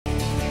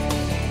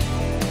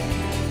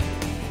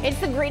It's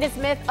the greatest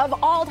myth of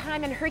all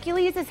time, and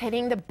Hercules is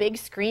hitting the big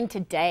screen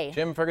today.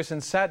 Jim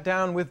Ferguson sat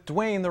down with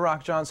Dwayne "The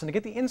Rock" Johnson to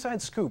get the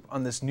inside scoop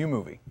on this new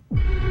movie.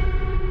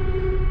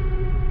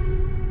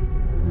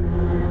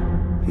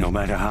 No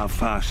matter how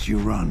fast you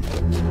run,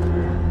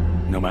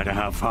 no matter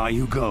how far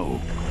you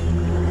go,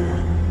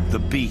 the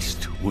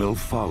beast will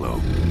follow.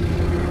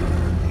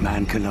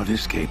 Man cannot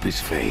escape his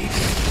fate.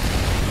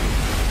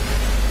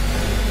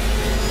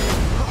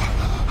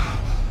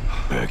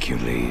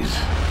 Hercules.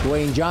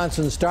 Dwayne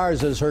Johnson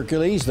stars as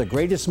Hercules, the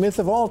greatest myth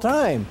of all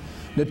time.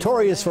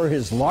 Notorious for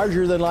his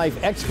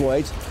larger-than-life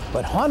exploits,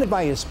 but haunted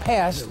by his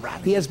past,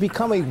 he has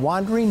become a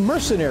wandering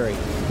mercenary.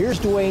 Here's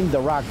Dwayne "The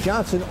Rock"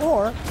 Johnson,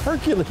 or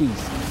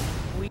Hercules.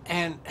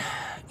 And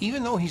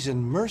even though he's a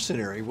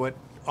mercenary, what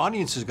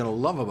audience is going to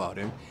love about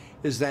him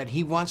is that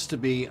he wants to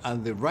be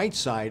on the right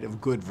side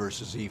of good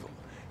versus evil.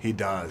 He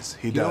does.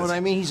 He does. You know what I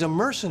mean? He's a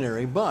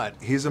mercenary, but...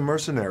 He's a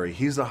mercenary.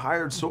 He's a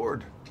hired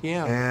sword.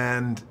 Yeah.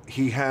 And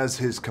he has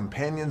his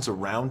companions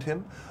around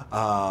him.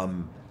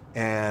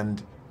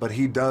 But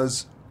he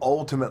does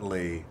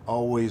ultimately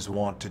always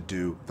want to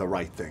do the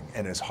right thing.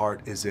 And his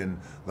heart is in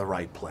the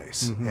right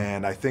place. Mm-hmm.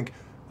 And I think,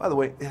 by the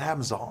way, it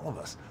happens to all of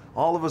us.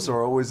 All of us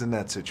are always in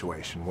that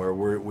situation where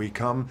we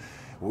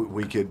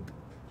could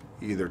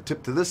either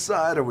tip to this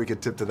side or we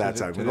could tip to that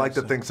side. We like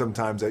to think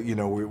sometimes that, you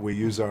know, we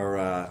use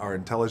our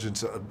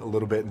intelligence a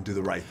little bit and do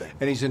the right thing.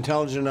 And he's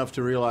intelligent enough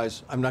to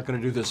realize, I'm not going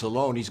to do this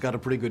alone. He's got a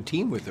pretty good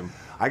team with him.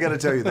 I got to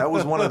tell you, that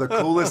was one of the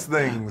coolest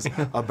things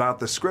about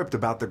the script,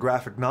 about the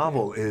graphic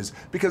novel, is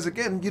because,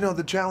 again, you know,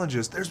 the challenge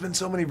is there's been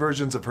so many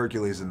versions of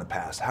Hercules in the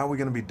past. How are we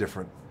going to be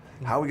different?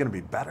 How are we going to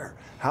be better?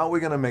 How are we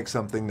going to make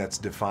something that's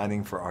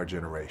defining for our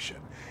generation?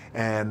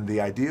 And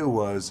the idea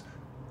was,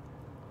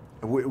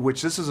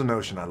 which this is a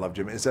notion I love,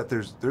 Jim, is that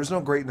there's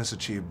no greatness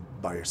achieved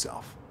by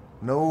yourself.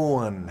 No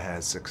one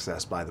has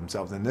success by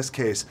themselves. In this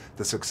case,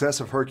 the success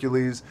of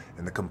Hercules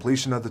and the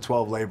completion of the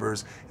 12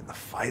 labors and the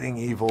fighting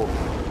evil,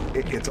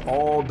 it's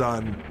all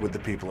done with the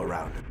people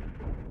around it.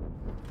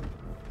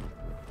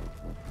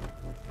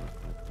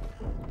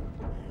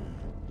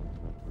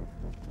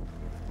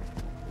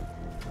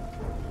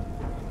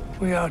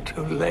 We are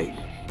too late.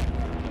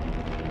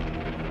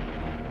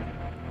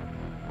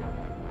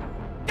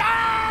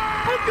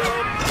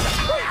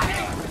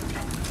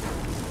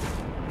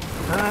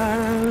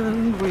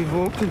 And we've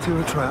walked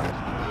into a trap.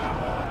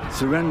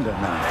 Surrender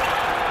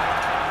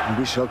now, and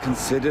we shall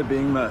consider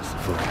being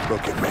merciful.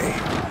 Look at me.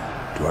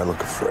 Do I look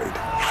afraid?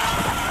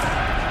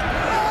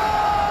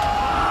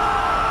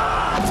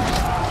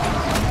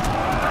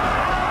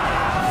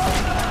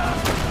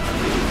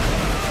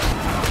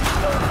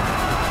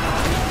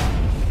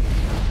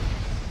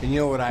 And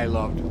you know what I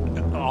loved?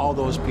 All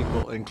those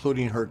people,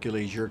 including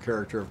Hercules, your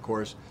character, of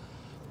course,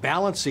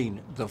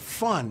 balancing the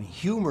fun,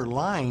 humor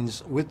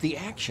lines with the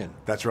action.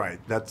 That's right.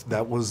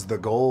 That was the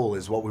goal,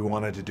 is what we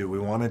wanted to do. We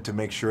wanted to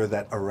make sure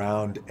that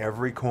around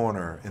every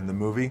corner in the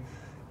movie,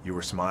 you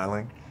were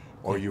smiling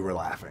or you were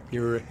laughing.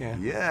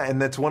 Yeah,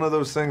 and that's one of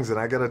those things, and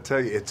I got to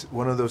tell you, it's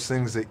one of those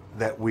things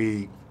that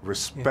we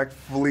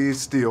respectfully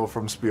steal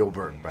from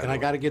Spielberg. And I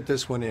got to get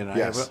this one in.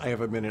 Yes. I have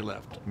a minute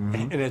left,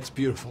 Mm-hmm. and it's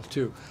beautiful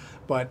too.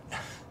 But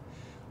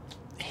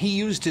he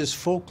used his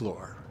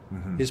folklore,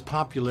 mm-hmm. his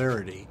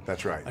popularity,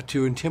 that's right,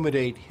 to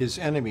intimidate his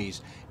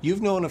enemies.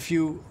 You've known a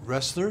few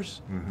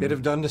wrestlers mm-hmm. that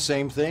have done the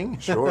same thing.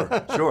 Sure.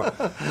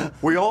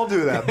 We all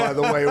do that, by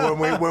the way,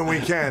 when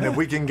we can. If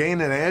we can gain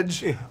an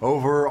edge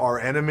over our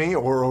enemy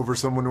or over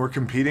someone we're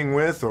competing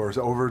with, or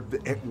over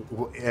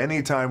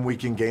any time we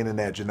can gain an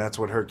edge, and that's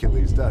what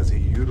Hercules does. He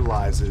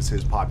utilizes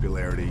his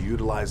popularity,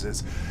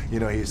 utilizes,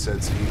 you know, he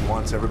says he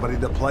wants everybody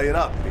to play it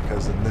up,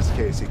 because in this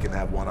case he can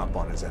have one up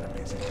on his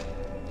enemies.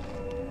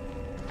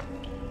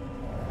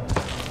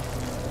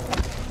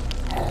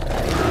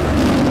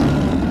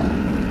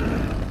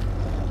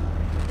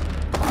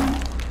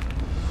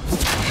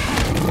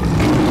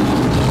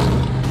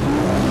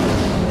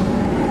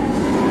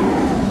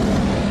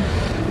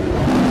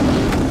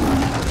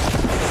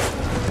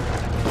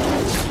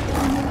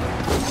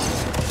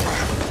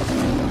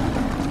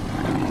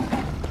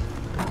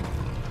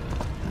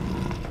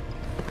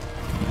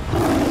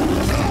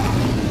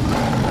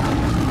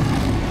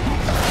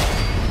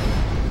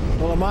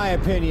 Well, in my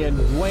opinion,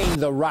 Dwayne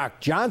 "The Rock"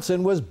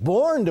 Johnson was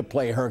born to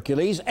play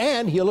Hercules,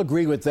 and he'll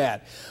agree with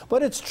that.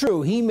 But it's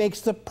true, he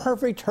makes the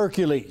perfect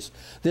Hercules.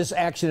 This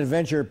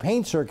action-adventure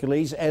paints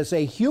Hercules as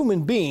a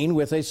human being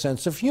with a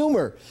sense of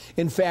humor.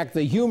 In fact,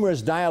 the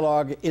humorous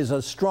dialogue is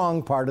a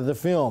strong part of the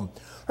film.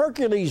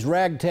 Hercules'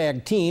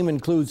 ragtag team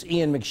includes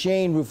Ian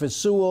McShane, Rufus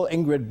Sewell,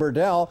 Ingrid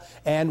Burdell,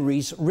 and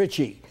Reese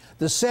Ritchie.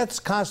 The sets,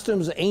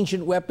 costumes,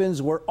 ancient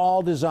weapons were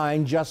all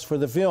designed just for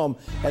the film,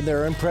 and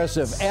they're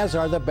impressive, as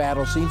are the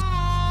battle scenes.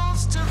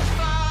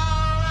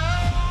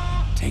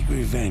 Take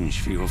revenge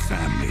for your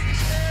family.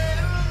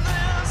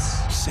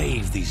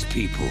 Save these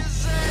people.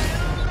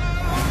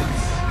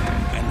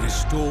 And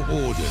restore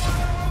order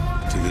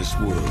to this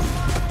world.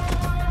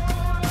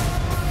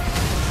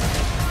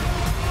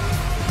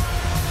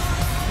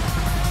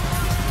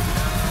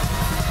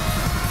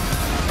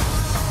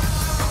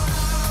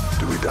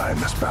 die in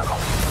this battle.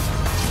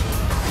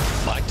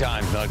 My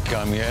time's not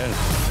come yet.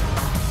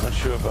 Not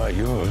sure about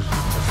yours.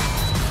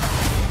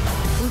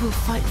 We will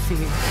fight for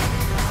you.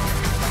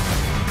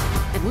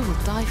 And we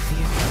will die for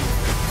you.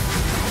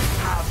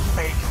 Have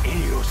faith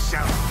in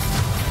yourself.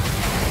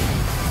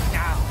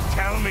 Now,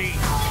 tell me,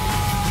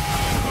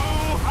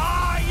 who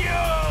are you?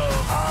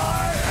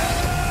 I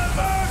am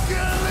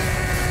Hercules!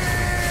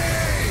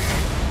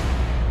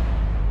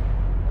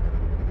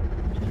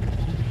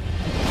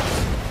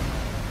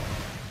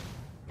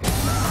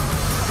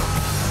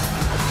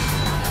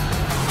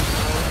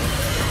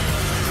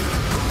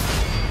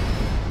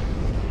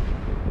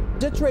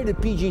 It's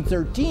rated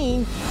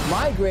PG-13,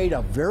 my grade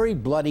a very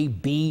bloody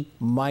B-.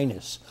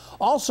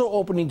 Also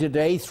opening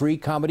today, 3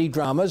 comedy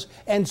dramas,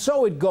 And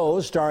So It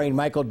Goes, starring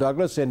Michael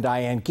Douglas and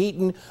Diane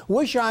Keaton,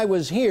 Wish I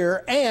Was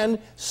Here, and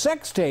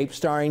Sex Tape,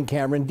 starring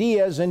Cameron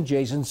Diaz and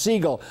Jason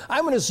Segel.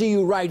 I'm going to see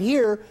you right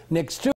here next Tuesday.